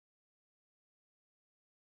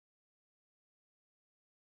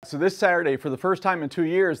So this Saturday, for the first time in 2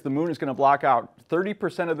 years, the moon is going to block out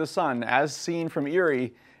 30% of the sun as seen from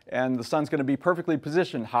Erie, and the sun's going to be perfectly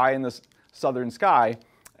positioned high in the southern sky.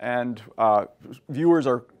 And viewers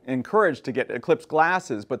are encouraged to get eclipse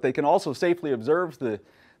glasses, but they can also safely observe the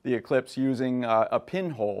eclipse using a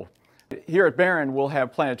pinhole. Here at Behrend, we'll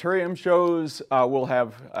have planetarium shows, we'll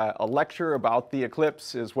have a lecture about the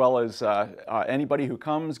eclipse, as well as anybody who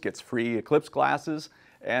comes gets free eclipse glasses,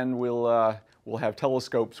 and we'll have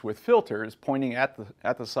telescopes with filters pointing at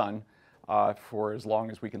the sun for as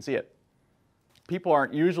long as we can see it. People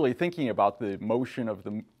aren't usually thinking about the motion of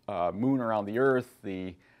the moon around the Earth,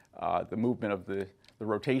 the movement of the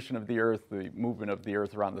rotation of the Earth, the movement of the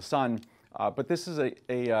Earth around the sun. But this is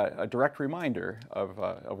a direct reminder of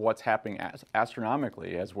what's happening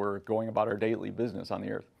astronomically as we're going about our daily business on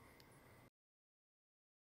the Earth.